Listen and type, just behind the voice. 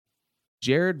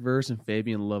Jared Verse and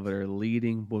Fabian Lovett are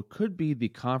leading what could be the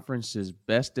conference's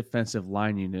best defensive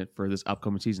line unit for this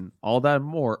upcoming season. All that and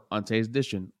more on today's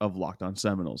edition of Locked On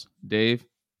Seminoles. Dave,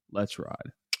 let's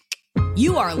ride.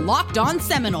 You are Locked On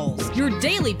Seminoles, your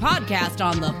daily podcast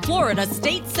on the Florida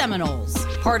State Seminoles,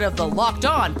 part of the Locked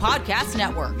On Podcast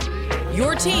Network.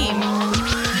 Your team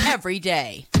every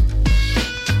day.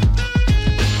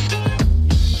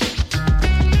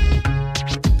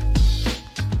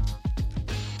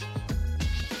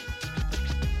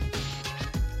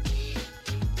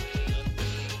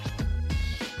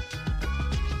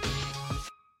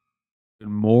 Good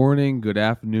morning, good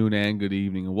afternoon, and good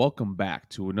evening, and welcome back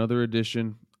to another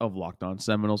edition of Locked On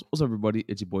Seminoles. What's up, everybody?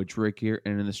 It's your boy Drake here,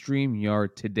 and in the stream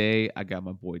yard today, I got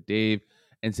my boy Dave.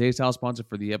 And today's house sponsor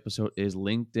for the episode is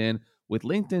LinkedIn. With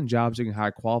LinkedIn Jobs, you can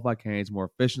hire qualified candidates more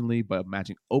efficiently by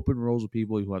matching open roles with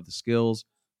people who have the skills,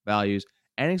 values,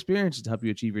 and experiences to help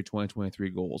you achieve your 2023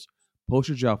 goals. Post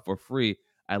your job for free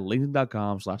at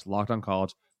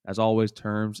linkedin.com/lockedoncollege. As always,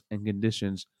 terms and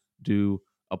conditions do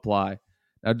apply.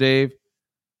 Now, Dave,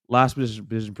 last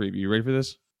position preview. You ready for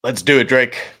this? Let's do it,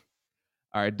 Drake.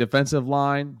 All right, defensive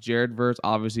line. Jared Verse,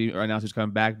 obviously, announced he's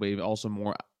coming back, but even also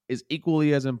more is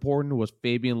equally as important was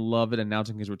Fabian Lovett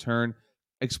announcing his return.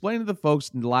 Explain to the folks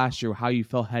last year how you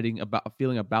felt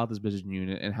feeling about this position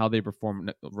unit and how they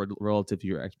performed relative to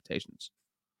your expectations.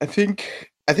 I think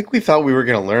we thought we were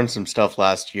going to learn some stuff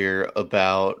last year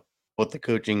about what the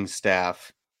coaching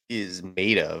staff is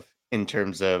made of in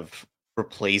terms of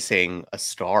replacing a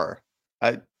star.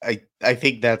 I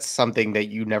think that's something that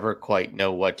you never quite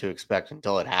know what to expect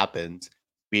until it happens.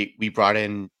 We brought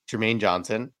in Jermaine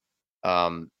Johnson.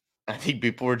 I think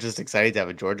people were just excited to have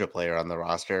a Georgia player on the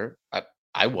roster.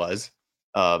 I was.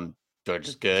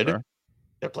 Georgia's good. Sure.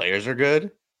 Their players are good.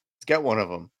 Let's get one of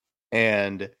them.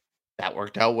 And that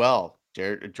worked out well.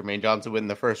 Jermaine Johnson went in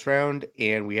the first round,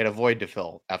 and we had a void to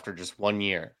fill after just 1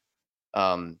 year.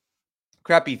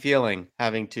 Crappy feeling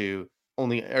having to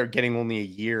getting only a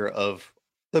year of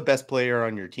the best player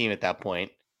on your team at that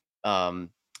point.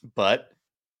 But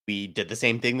we did the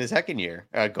same thing the second year.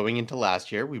 Going into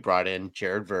last year, we brought in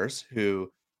Jared Verse,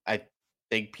 who I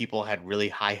think people had really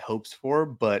high hopes for,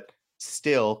 but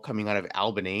still coming out of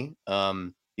Albany,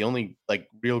 the only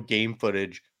real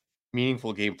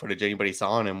meaningful game footage anybody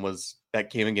saw on him was that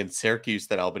game against Syracuse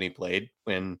that Albany played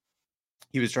when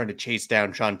he was trying to chase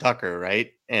down Sean Tucker,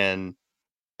 right? And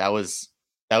that was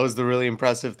the really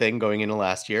impressive thing going into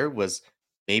last year was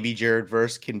maybe Jared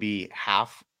Verse can be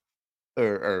half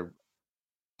or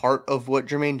part of what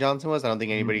Jermaine Johnson was. I don't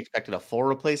think anybody expected a full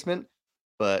replacement,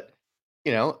 but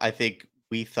I think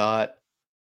we thought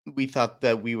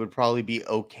that we would probably be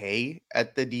okay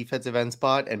at the defensive end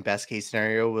spot, and best case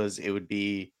scenario was it would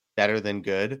be better than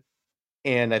good.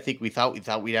 And I think we thought we'd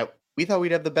have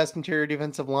the best interior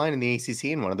defensive line in the ACC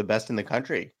and one of the best in the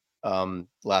country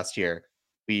last year.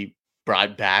 We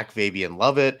brought back Fabian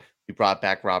Lovett. We brought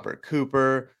back Robert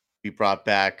Cooper. We brought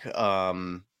back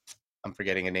I'm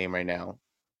forgetting a name right now.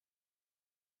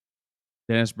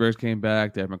 Dennis Briggs came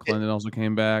back. Dave McClendon also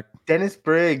came back. Dennis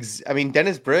Briggs. I mean,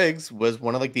 Dennis Briggs was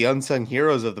one of the unsung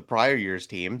heroes of the prior year's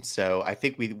team. So I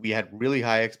think we had really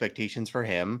high expectations for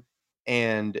him.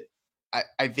 And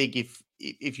I think if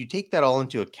you take that all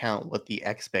into account, what the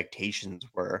expectations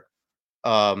were,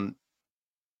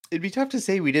 it'd be tough to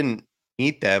say we didn't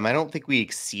meet them. I don't think we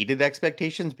exceeded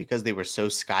expectations because they were so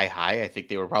sky high. I think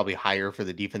they were probably higher for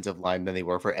the defensive line than they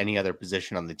were for any other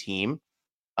position on the team.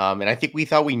 And I think we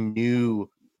thought we knew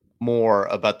more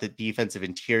about the defensive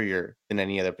interior than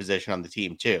any other position on the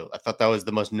team too. I thought that was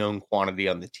the most known quantity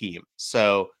on the team.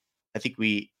 So I think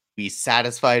we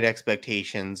satisfied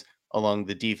expectations along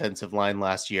the defensive line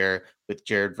last year with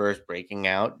Jared Verse breaking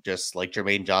out just like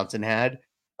Jermaine Johnson had.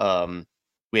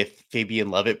 With Fabian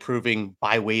Lovett proving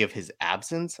by way of his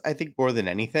absence, I think more than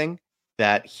anything,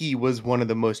 that he was one of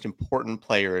the most important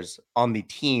players on the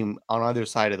team on either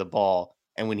side of the ball.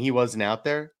 And when he wasn't out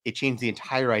there, it changed the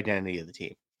entire identity of the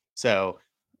team. So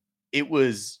it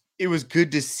was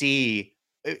good to see.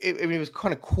 It was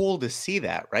kind of cool to see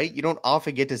that, right? You don't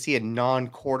often get to see a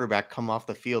non-quarterback come off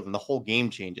the field and the whole game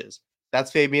changes.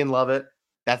 That's Fabian Lovett.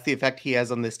 That's the effect he has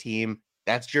on this team.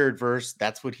 That's Jared Verse.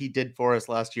 That's what he did for us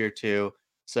last year too.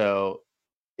 So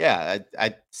yeah,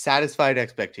 I satisfied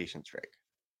expectations, Drake.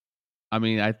 I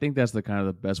mean, I think that's the kind of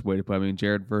the best way to put it. I mean,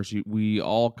 Jared Verse, we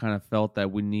all kind of felt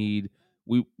that we knew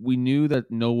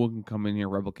that no one can come in here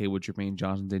and replicate what Jermaine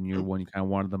Johnson did in year one. You kind of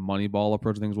wanted the money ball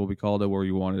approach to things, what we called it, where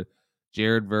you wanted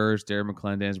Jared Verse, Darren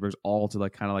McClendon, Dennis Briggs, all to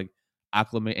kind of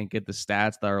acclimate and get the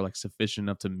stats that are sufficient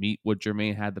enough to meet what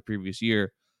Jermaine had the previous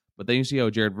year. But then you see how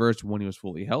Jared Verse, when he was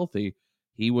fully healthy,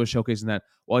 he was showcasing that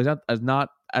while he's not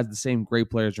as the same great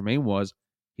player as Jermaine was,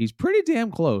 he's pretty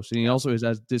damn close. And he also is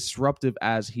as disruptive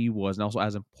as he was and also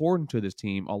as important to this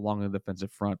team along the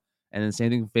defensive front. And then same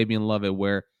thing with Fabian Lovett,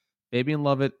 where Fabian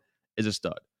Lovett is a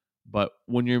stud. But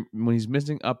when he's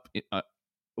missing up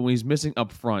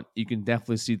front, you can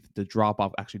definitely see that the drop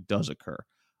off actually does occur.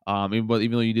 Even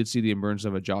though you did see the emergence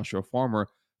of a Joshua Farmer,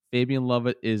 Fabian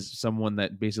Lovett is someone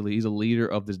that basically he's a leader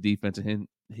of this defense, and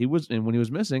when he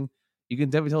was missing, you can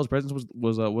definitely tell his presence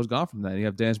was gone from that. You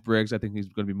have Dennis Briggs. I think he's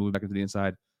going to be moving back into the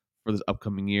inside for this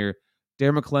upcoming year.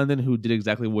 Darren McClendon, who did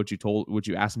exactly what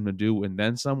you asked him to do, and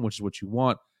then some, which is what you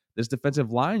want. This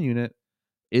defensive line unit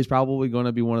is probably going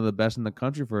to be one of the best in the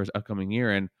country for his upcoming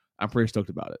year, and I'm pretty stoked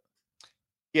about it.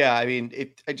 Yeah, I mean,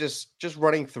 I just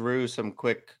running through some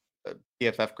quick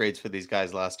PFF grades for these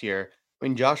guys last year. I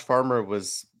mean, Josh Farmer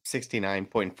was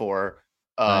 69.4.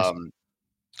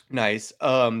 Nice.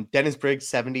 Dennis Briggs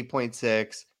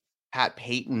 70.6. Pat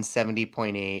Payton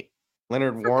 70.8.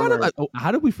 Leonard Warner.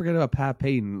 How did we forget about Pat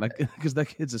Payton? Like, because that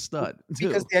kid's a stud.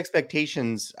 Because the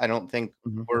expectations, I don't think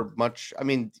Mhm. were much. I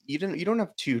mean, you don't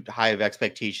have too high of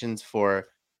expectations for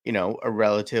a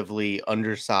relatively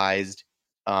undersized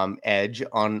edge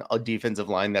on a defensive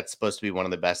line that's supposed to be one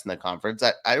of the best in the conference.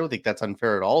 I don't think that's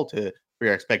unfair at all for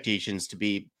your expectations to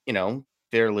be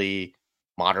fairly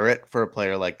moderate for a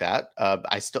player like that.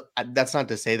 That's not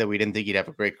to say that we didn't think he'd have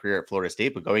a great career at Florida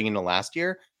State, but going into last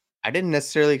year, I didn't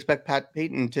necessarily expect Pat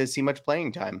Payton to see much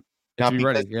playing time. To be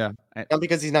ready, yeah. Not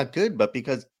because he's not good, but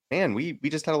because, man, we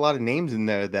just had a lot of names in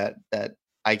there that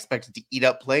I expected to eat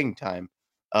up playing time.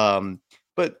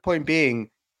 But point being,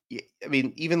 I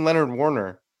mean, even Leonard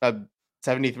Warner,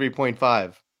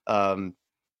 73.5.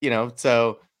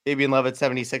 So Fabian Lovett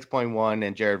 76.1,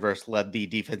 and Jared Verse led the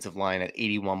defensive line at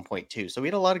 81.2. So we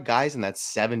had a lot of guys in that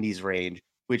 70s range,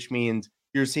 which means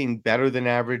you're seeing better than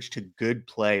average to good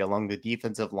play along the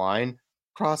defensive line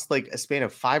across like a span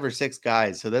of 5 or 6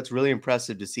 guys. So that's really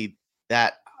impressive to see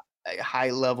that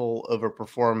high level of a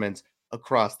performance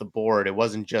across the board. It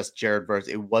wasn't just Jared Verse.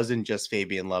 It wasn't just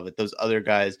Fabian Lovett. Those other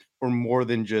guys were more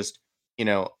than just,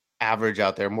 average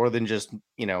out there, more than just,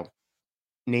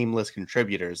 nameless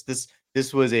contributors. This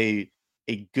was a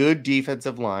good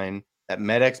defensive line that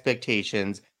met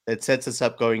expectations, that sets us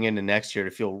up going into next year to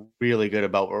feel really good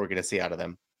about what we're going to see out of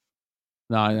them.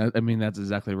 No, I mean, that's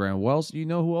exactly right. Who else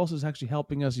is actually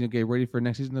helping us get ready for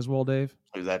next season as well, Dave?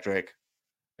 Who's that, Drake?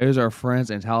 It is our friends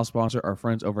and talent sponsor, our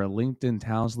friends over at LinkedIn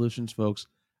Talent Solutions, folks.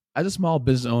 As a small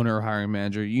business owner or hiring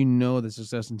manager, you know that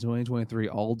success in 2023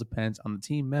 all depends on the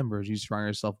team members you surround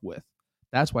yourself with.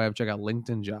 That's why I've checked out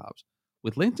LinkedIn Jobs.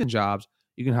 With LinkedIn Jobs,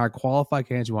 you can hire qualified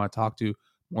candidates you want to talk to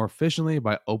more efficiently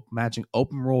by matching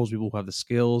open roles people who have the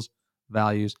skills,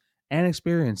 values, and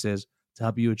experiences to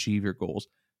help you achieve your goals.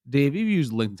 Dave, you've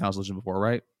used LinkedIn Talent Solutions before,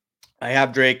 right? I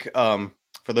have, Drake. For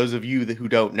those of you who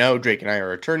don't know, Drake and I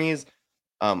are attorneys.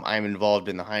 I'm involved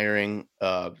in the hiring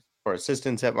for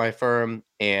assistants at my firm,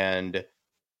 and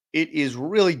it is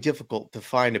really difficult to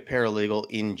find a paralegal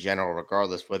in general,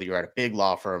 regardless whether you're at a big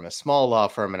law firm, a small law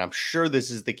firm, and I'm sure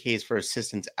this is the case for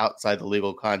assistants outside the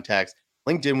legal context.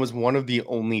 LinkedIn was one of the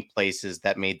only places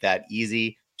that made that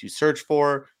easy to search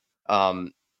for.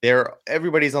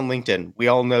 Everybody's on LinkedIn. We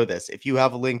all know this. If you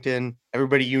have a LinkedIn,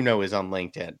 everybody you know is on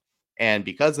LinkedIn. And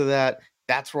because of that,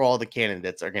 that's where all the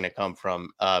candidates are going to come from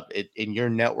in your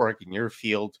network, in your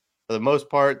field. For the most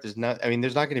part, there's not going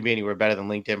to be anywhere better than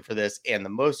LinkedIn for this. And the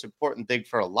most important thing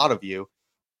for a lot of you,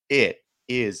 it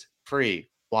is free.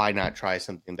 Why not try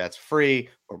something that's free,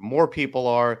 where more people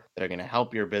are that are going to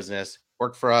help your business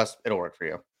work for us? It'll work for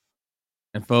you.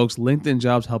 And folks, LinkedIn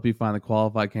Jobs help you find the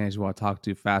qualified candidates you want to talk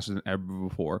to faster than ever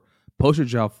before. Post your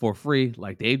job for free,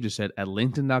 like Dave just said, at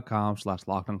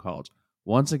linkedin.com/lockedoncollege.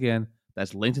 Once again,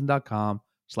 that's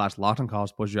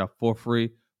linkedin.com/lockedoncollege. Post your job for free.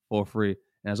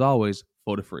 And as always,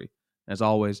 photo free. As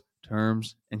always,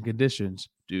 terms and conditions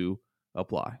do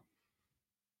apply.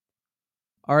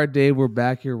 All right, Dave, we're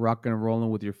back here rocking and rolling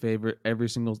with your favorite every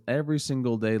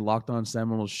single day Locked On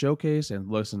Seminoles showcase. And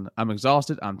listen, I'm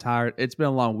exhausted. I'm tired. It's been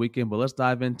a long weekend, but let's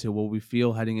dive into what we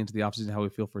feel heading into the offseason, how we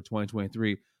feel for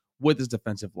 2023 with this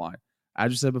defensive line.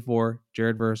 As you said before,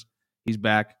 Jared Verse, he's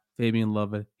back. Fabian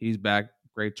Lovett, he's back.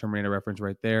 Great Terminator reference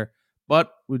right there.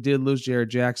 But we did lose Jared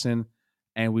Jackson,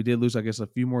 and we did lose, I guess, a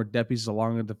few more depth pieces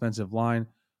along the defensive line.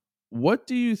 What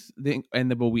do you think?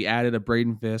 But we added a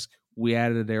Braden Fisk. We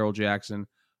added a Daryl Jackson.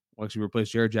 Well, actually, we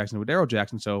replaced Jared Jackson with Daryl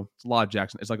Jackson. So it's a lot of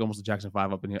Jackson. It's like almost a Jackson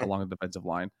 5 up in here along the defensive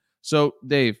line. So,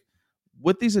 Dave,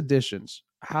 with these additions,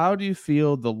 how do you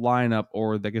feel the lineup,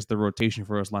 or I guess the rotation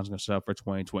for us lines going to set up for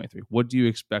 2023? What do you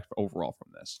expect overall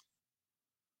from this?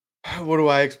 What do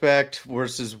I expect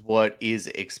versus what is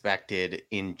expected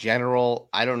in general?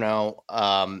 I don't know.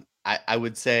 I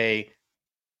would say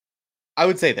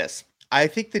this. I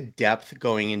think the depth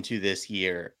going into this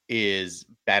year is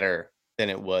better than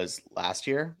it was last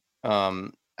year.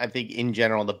 I think in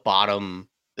general the bottom,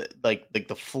 like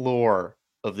the floor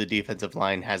of the defensive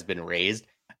line has been raised.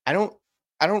 I don't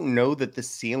I don't know that the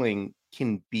ceiling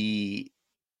can be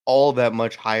all that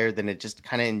much higher than it just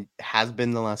kind of has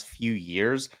been the last few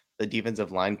years. The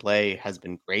defensive line play has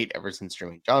been great ever since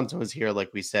Jermaine Johnson was here, like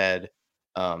we said.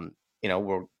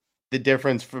 We're the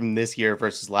difference from this year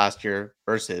versus last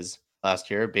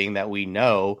year being that we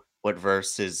know what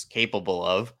Verse is capable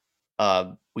of.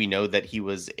 We know that he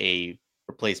was a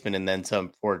replacement and then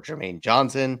some for Jermaine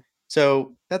Johnson.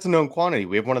 So that's a known quantity.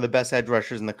 We have one of the best edge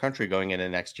rushers in the country going into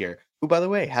next year, who, by the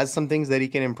way, has some things that he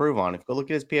can improve on. If you go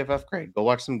look at his PFF grade, go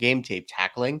watch some game tape.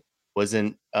 Tackling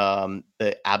wasn't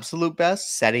the absolute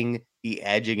best, setting the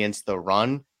edge against the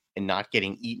run and not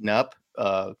getting eaten up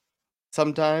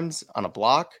sometimes on a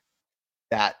block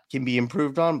that can be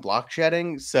improved on, block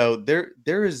shedding. So there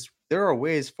are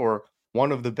ways for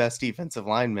one of the best defensive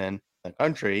linemen in the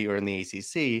country or in the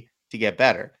ACC to get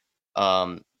better.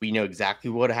 We know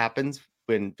exactly what happens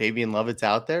when Fabian Lovett's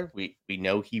out there. We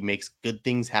know he makes good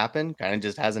things happen, kind of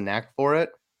just has a knack for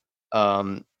it.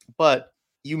 But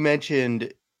you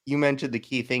mentioned the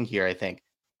key thing here, I think.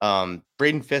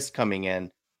 Braden Fisk coming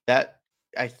in, that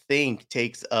I think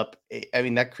takes up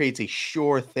that creates a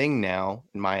sure thing now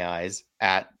in my eyes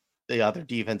at the other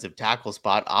defensive tackle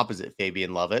spot opposite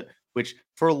Fabian Lovett, which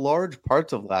for large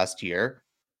parts of last year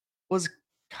was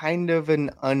kind of an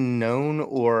unknown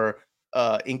or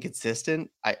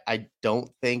inconsistent. I don't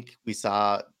think we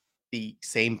saw the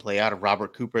same play out of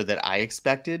Robert Cooper that I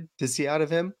expected to see out of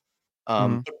him.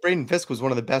 But Braden Fisk was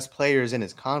one of the best players in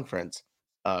his conference,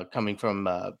 coming from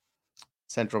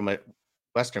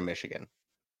Western Michigan.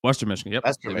 Western Michigan, yep.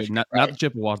 Western Michigan, Not right. the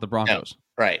Chippewas, the No, Broncos.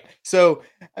 right. So,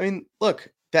 look,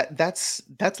 that's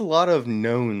a lot of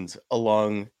knowns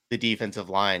along the defensive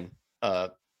line, I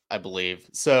believe.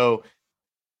 So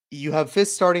you have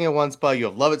Fisk starting at one spot, you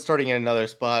have Lovett starting at another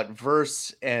spot,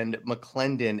 Verse and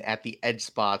McClendon at the edge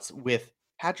spots with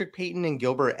Patrick Payton and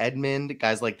Gilbert Edmond,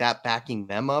 guys like that backing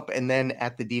them up. And then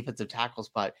at the defensive tackle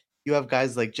spot, you have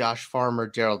guys like Josh Farmer,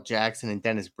 Gerald Jackson, and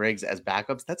Dennis Briggs as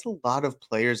backups. That's a lot of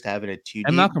players to have in a 2 And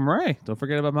deep. Malcolm Ray. Don't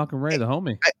forget about Malcolm Ray, the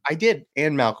homie. I did,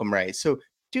 and Malcolm Ray. So,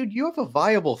 dude, you have a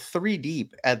viable 3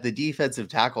 deep at the defensive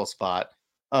tackle spot.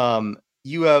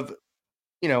 You have,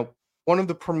 one of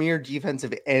the premier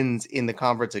defensive ends in the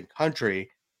conference and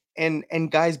country, and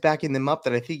guys backing them up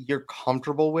that I think you're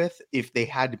comfortable with if they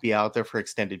had to be out there for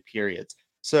extended periods.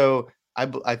 So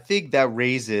I think that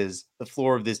raises the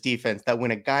floor of this defense, that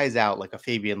when a guy's out like a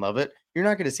Fabian Lovett, you're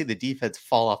not going to see the defense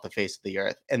fall off the face of the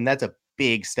earth. And that's a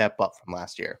big step up from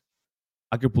last year.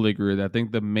 I completely agree with that. I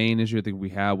think the main issue I think we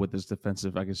have with this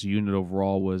defensive, unit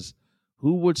overall was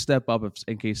who would step up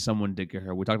in case someone did get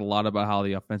hurt. We talked a lot about how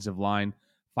the offensive line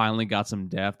finally got some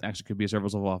depth, actually could be a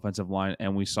serviceable offensive line,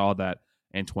 and we saw that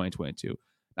in 2022.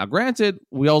 Now, granted,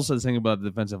 we also said the thing about the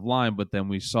defensive line, but then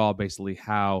we saw basically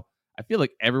how I feel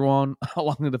like everyone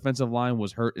along the defensive line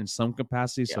was hurt in some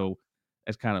capacity, so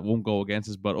it kind of won't go against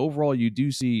us. But overall, you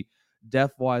do see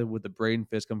depth-wise with the Braden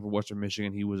Fisk coming from Western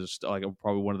Michigan. He was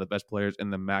probably one of the best players in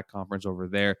the MAC conference over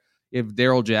there. You have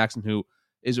Daryl Jackson, who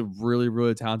is a really,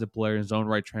 really talented player in his own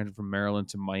right, transferred from Maryland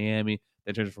to Miami,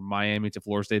 then transferred from Miami to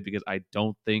Florida State, because I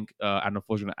don't think Adam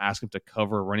Florida's going to ask him to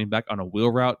cover a running back on a wheel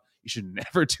route. You should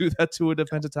never do that to a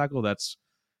defensive tackle. That's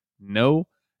no.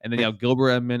 And then you have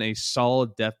Gilbert Edmond, a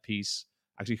solid depth piece,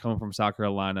 actually coming from South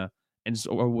Carolina. And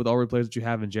so with all the players that you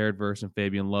have in Jared Verse and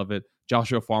Fabian Lovett,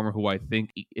 Joshua Farmer, who I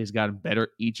think has gotten better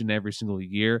each and every single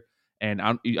year. And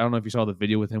I don't know if you saw the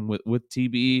video with him with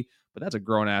TBE, but that's a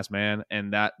grown ass man,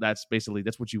 and that's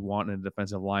what you want in a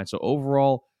defensive line. So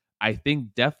overall, I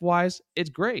think depth wise,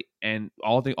 it's great. And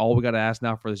all we got to ask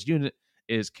now for this unit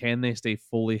is, can they stay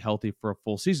fully healthy for a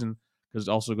full season? Because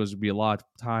it also goes to be a lot of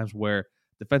times where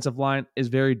defensive line is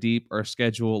very deep. Our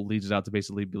schedule leads us out to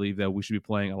basically believe that we should be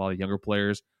playing a lot of younger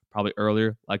players probably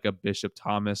earlier, like a Bishop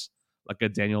Thomas, like a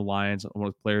Daniel Lyons, one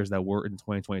of the players that were in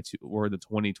 2022, or the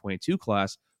 2022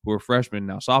 class, who are freshmen,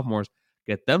 now sophomores,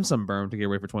 get them some burn to get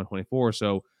ready for 2024.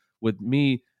 So with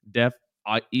me, depth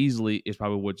easily is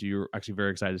probably what you're actually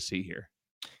very excited to see here.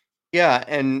 Yeah,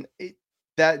 and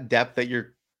that depth that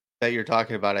you're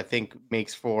talking about, I think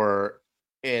makes for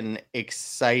an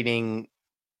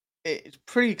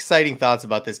pretty exciting thoughts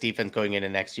about this defense going into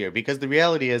next year, because the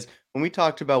reality is, when we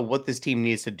talked about what this team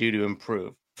needs to do to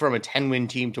improve from a 10-win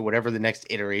team to whatever the next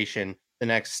iteration, the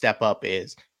next step up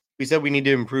is, we said we need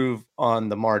to improve on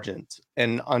the margins.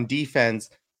 And on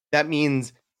defense, that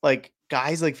means like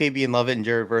guys like Fabian Lovett and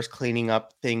Jared Verse cleaning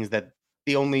up things that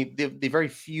the very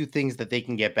few things that they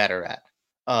can get better at.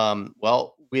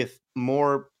 Well, with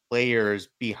more players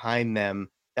behind them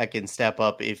that can step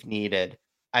up if needed,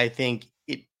 I think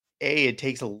it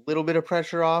takes a little bit of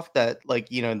pressure off that, like,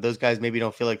 those guys maybe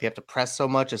don't feel like they have to press so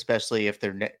much, especially if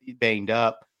they're banged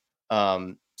up.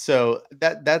 So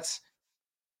that's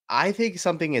I think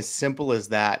something as simple as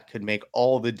that could make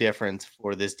all the difference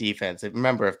for this defense. And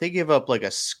remember, if they give up like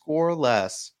a score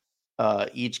less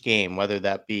each game, whether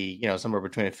that be somewhere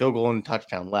between a field goal and a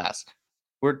touchdown less,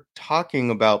 we're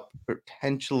talking about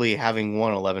potentially having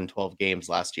won 11, 12 games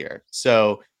last year.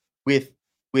 So with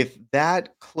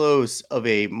that close of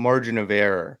a margin of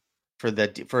error for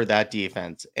that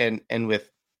defense, and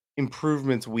with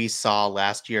improvements we saw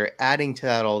last year, adding to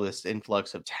that all this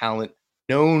influx of talent,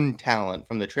 known talent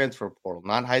from the transfer portal,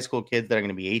 not high school kids that are going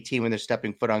to be 18 when they're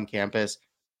stepping foot on campus,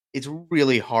 it's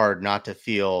really hard not to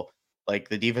feel like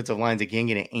the defensive line's again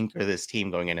going to anchor this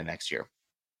team going into next year.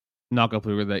 Not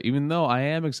completely with that. Even though I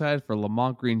am excited for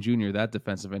Lamont Green Jr., that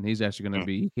defensive end, he's actually going to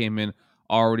be. He came in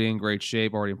already in great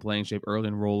shape, already in playing shape, early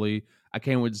enrollee. I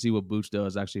can't wait to see what Boots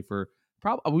does. Actually,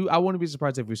 I wouldn't be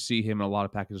surprised if we see him in a lot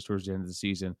of packages towards the end of the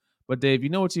season. But Dave, you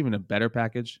know what's even a better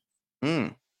package?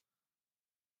 Mm.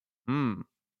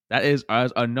 That is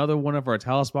another one of our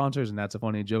tele sponsors, and that's a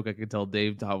funny joke. I could tell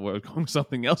Dave we're going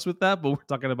something else with that, but we're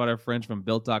talking about our friends from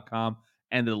Built.com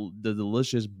and the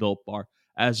delicious Built Bar.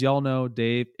 As y'all know,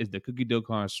 Dave is the cookie dough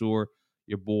connoisseur.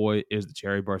 Your boy is the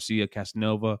Cherry Barcia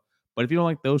Casanova. But if you don't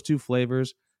like those two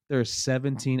flavors, there are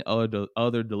 17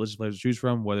 other delicious flavors to choose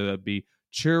from, whether that be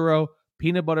churro,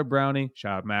 peanut butter brownie,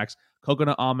 shout out Max,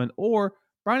 coconut almond, or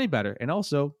brownie batter. And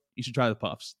also, you should try the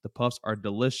puffs. The puffs are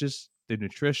delicious. They're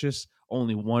nutritious.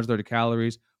 Only 130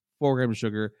 calories, 4 grams of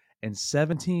sugar, and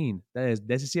 17. That's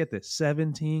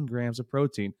 17 grams of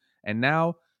protein. And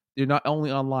now they're not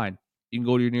only online. You can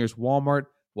go to your nearest Walmart,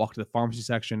 walk to the pharmacy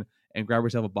section, and grab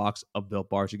yourself a box of Built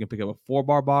Bars. You can pick up a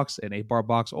 4-bar box, an 8-bar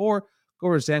box, or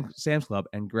go to Sam's Club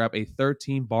and grab a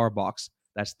 13-bar box.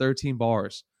 That's 13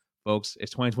 bars. Folks,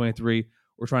 it's 2023.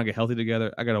 We're trying to get healthy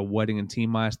together. I got a wedding in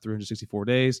T-minus 364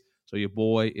 days. So your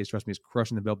boy trust me, is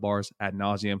crushing the Built Bars ad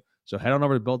nauseum. So head on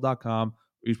over to Built.com,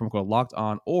 use promo code Locked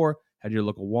On, or head to your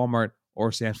local Walmart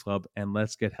or Sam's Club, and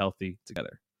let's get healthy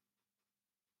together.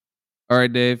 All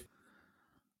right, Dave.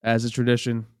 As is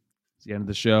tradition, it's the end of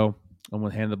the show. I'm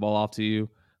going to hand the ball off to you.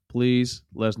 Please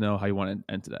let us know how you want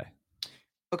to end today.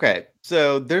 Okay,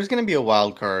 so there's going to be a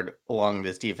wild card along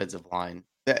this defensive line.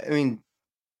 I mean,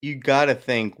 you got to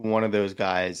think one of those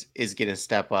guys is going to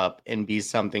step up and be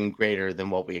something greater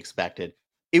than what we expected.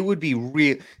 It would be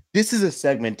real. This is a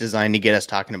segment designed to get us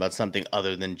talking about something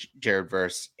other than Jared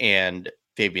Verse and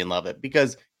Fabian Lovett,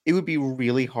 because it would be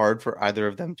really hard for either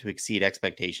of them to exceed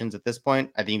expectations at this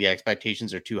point. I think the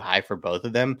expectations are too high for both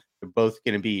of them. They're both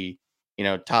going to be,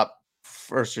 top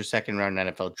first or second round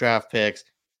NFL draft picks.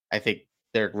 I think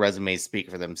their resumes speak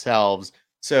for themselves.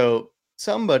 So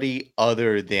somebody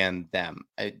other than them.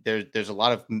 There's a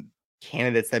lot of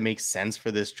candidates that make sense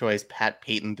for this choice. Pat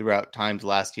Payton throughout times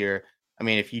last year. I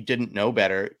mean, if you didn't know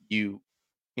better, you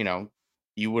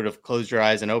would have closed your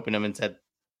eyes and opened them and said,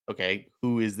 okay,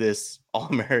 who is this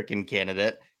All-American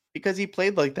candidate? Because he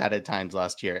played like that at times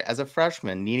last year as a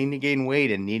freshman, needing to gain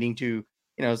weight and needing to,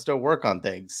 still work on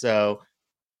things. So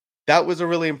that was a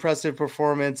really impressive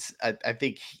performance. I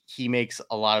think he makes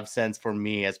a lot of sense for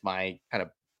me as my kind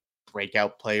of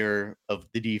breakout player of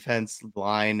the defense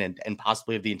line and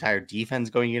possibly of the entire defense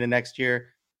going into next year.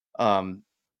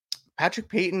 Patrick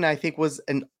Payton, I think,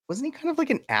 wasn't he kind of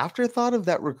like an afterthought of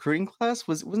that recruiting class?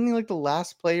 Wasn't he like the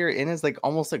last player in as like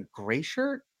almost a gray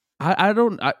shirt? I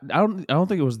don't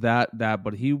think it was that,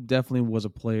 but he definitely was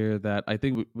a player that I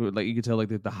think like you could tell like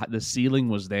the ceiling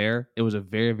was there. It was a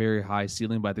very, very high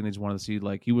ceiling, but I think they just wanted to see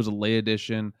like he was a late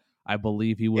addition. I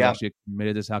believe he was actually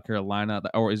committed to South Carolina,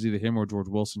 or is either him or George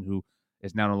Wilson, who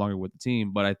is now no longer with the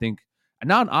team. But I think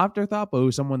not an afterthought, but it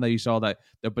was someone that you saw that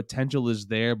the potential is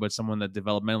there, but someone that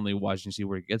developmentally wise, you see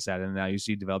where he gets at. And now you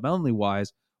see developmentally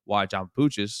wise why John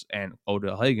Puchis and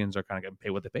Odell Higgins are kind of getting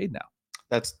paid what they paid now.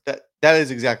 That is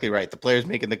exactly right. The players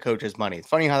making the coaches money. It's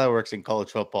funny how that works in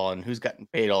college football and who's gotten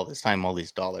paid all this time, all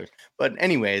these dollars. But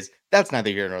anyways, that's neither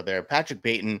here nor there. Patrick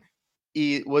Payton,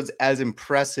 he was as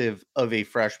impressive of a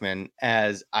freshman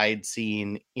as I'd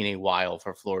seen in a while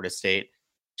for Florida State.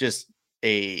 Just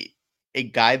a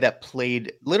guy that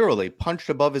played literally punched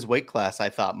above his weight class, I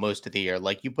thought, most of the year.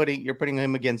 Like you're putting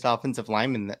him against offensive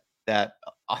linemen that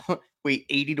weigh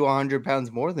 80 to 100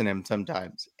 pounds more than him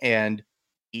sometimes. And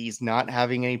he's not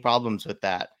having any problems with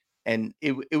that. And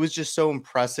it was just so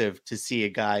impressive to see a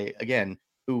guy, again,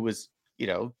 who was,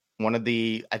 one of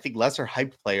the, I think, lesser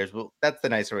hyped players. Well, that's the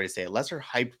nicer way to say it. Lesser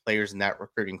hyped players in that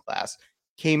recruiting class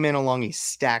came in along a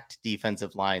stacked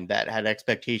defensive line that had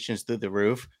expectations through the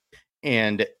roof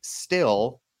and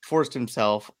still forced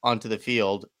himself onto the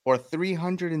field for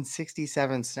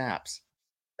 367 snaps.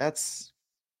 That's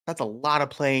a lot of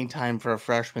playing time for a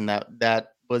freshman that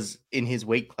was in his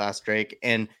weight class, Drake.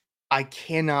 And I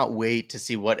cannot wait to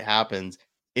see what happens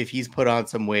if he's put on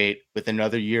some weight with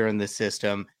another year in the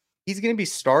system. He's going to be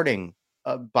starting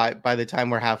by the time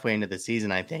we're halfway into the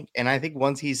season, I think. And I think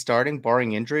once he's starting,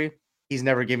 barring injury, he's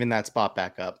never giving that spot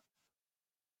back up.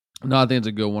 No, I think it's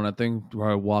a good one. I think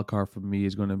probably a wild card for me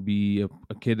is going to be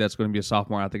a kid that's going to be a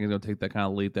sophomore. I think he's going to take that kind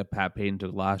of leap that Pat Payton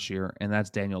took last year, and that's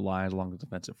Daniel Lyons along the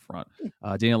defensive front.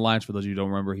 Daniel Lyons, for those of you who don't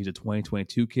remember, he's a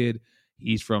 2022 kid.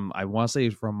 He's from, I want to say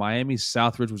he's from Miami.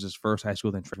 Southridge was his first high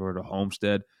school, then transferred to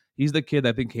Homestead. He's the kid that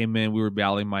I think came in. We were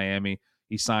battling Miami.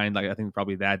 He signed, I think,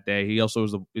 probably that day. He also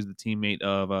is the teammate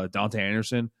of Dante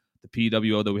Anderson, the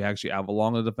PWO that we actually have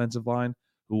along the defensive line,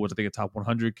 who was, I think, a top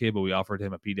 100 kid, but we offered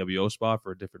him a PWO spot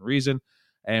for a different reason.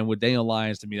 And with Daniel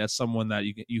Lyons, to me, that's someone that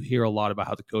you hear a lot about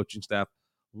how the coaching staff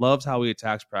loves how he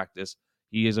attacks practice.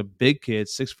 He is a big kid,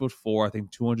 6'4", I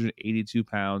think 282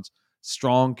 pounds,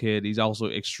 strong kid. He's also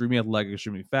extremely athletic,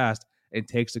 extremely fast, and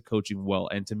takes the coaching well.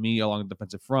 And to me, along the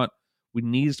defensive front, we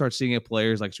need to start seeing it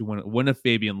players like when a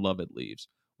Fabian Lovett leaves,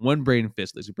 when Braden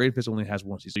Fisk leaves. Braden Fisk only has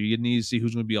one season, so you need to see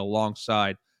who's going to be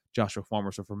alongside Joshua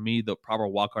Farmer. So for me, the proper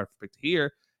wildcard pick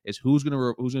here is who's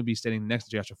going to be standing next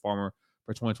to Joshua Farmer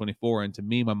for 2024. And to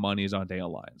me, my money is on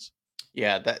Daniel Lyons.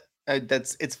 Yeah,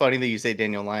 it's funny that you say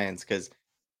Daniel Lyons, because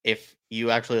if you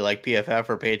actually like PFF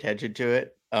or pay attention to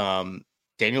it,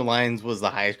 Daniel Lyons was the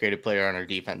highest graded player on our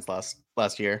defense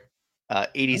last year.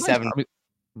 87.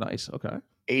 Nice. Okay.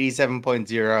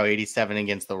 87.0, 87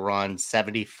 against the run,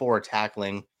 74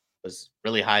 tackling, was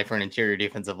really high for an interior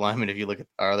defensive lineman if you look at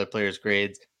our other players'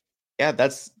 grades. Yeah,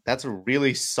 that's a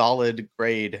really solid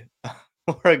grade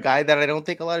for a guy that I don't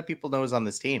think a lot of people know is on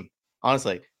this team.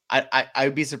 Honestly,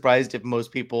 I'd be surprised if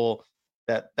most people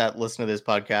that listen to this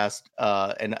podcast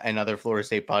and other Florida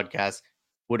State podcasts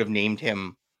would have named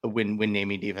him when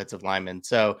naming defensive linemen.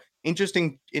 So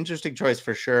interesting choice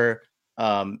for sure.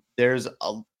 There's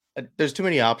too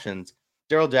many options.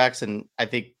 Daryl Jackson, I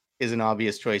think, is an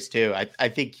obvious choice too. I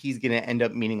think he's going to end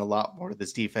up meaning a lot more to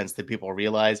this defense than people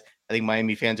realize. I think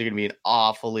Miami fans are going to be an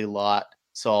awfully lot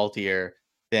saltier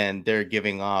than they're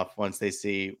giving off once they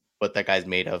see what that guy's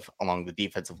made of along the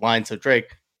defensive line. So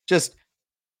Drake, just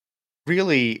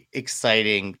really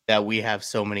exciting that we have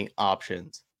so many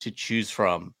options to choose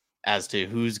from as to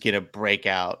who's going to break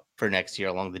out for next year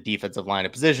along the defensive line, a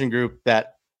position group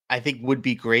that I think would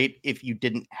be great if you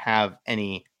didn't have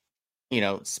any,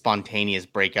 spontaneous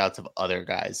breakouts of other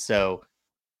guys. So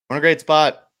we're in a great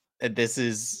spot. This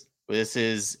is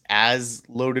as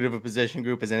loaded of a position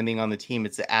group as anything on the team.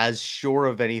 It's as sure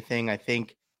of anything, I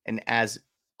think, and as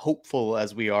hopeful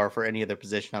as we are for any other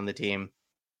position on the team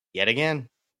yet again.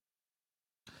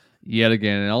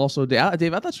 And also,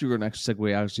 Dave, I thought you were next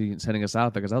segue actually sending us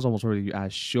out there, because I was almost already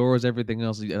as sure as everything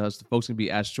else. The folks can be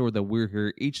as sure that we're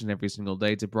here each and every single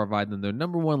day to provide them their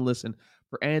number one listen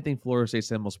for anything Florida State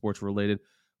Seminole sports related: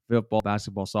 football,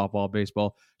 basketball, softball,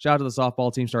 baseball. Shout out to the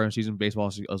softball team starting season. Baseball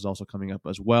is also coming up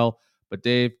as well. But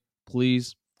Dave,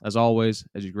 please, as always,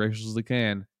 as you graciously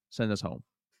can, send us home.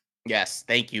 Yes,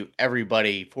 thank you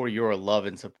everybody for your love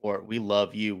and support. We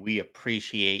love you. We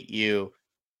appreciate you.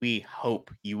 We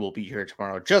hope you will be here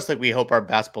tomorrow, just like we hope our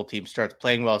basketball team starts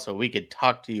playing well so we could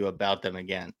talk to you about them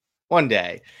again one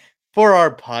day. For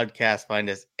our podcast, find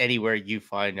us anywhere you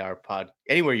find your podcast: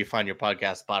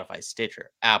 Spotify,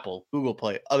 Stitcher, Apple, Google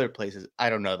Play, other places.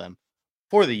 I don't know them.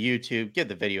 For the YouTube, give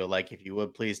the video a like if you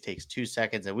would, please. Takes 2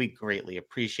 seconds, and we greatly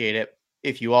appreciate it.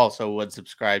 If you also would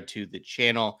subscribe to the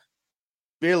channel,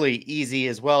 really easy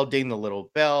as well. Ding the little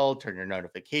bell, turn your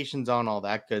notifications on, all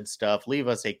that good stuff. Leave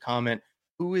us a comment.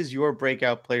 Who is your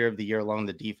breakout player of the year along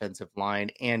the defensive line?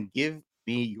 And give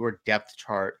me your depth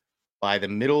chart by the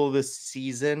middle of the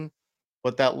season,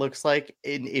 what that looks like,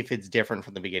 and if it's different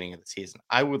from the beginning of the season.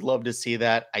 I would love to see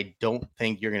that. I don't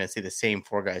think you're going to see the same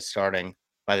 4 guys starting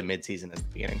by the midseason as the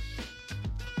beginning.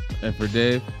 And for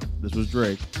Dave, this was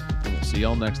Drake. And we'll see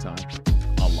y'all next time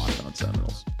on Locked On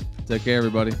Seminoles. Take care,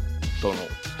 everybody. Go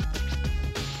Noles.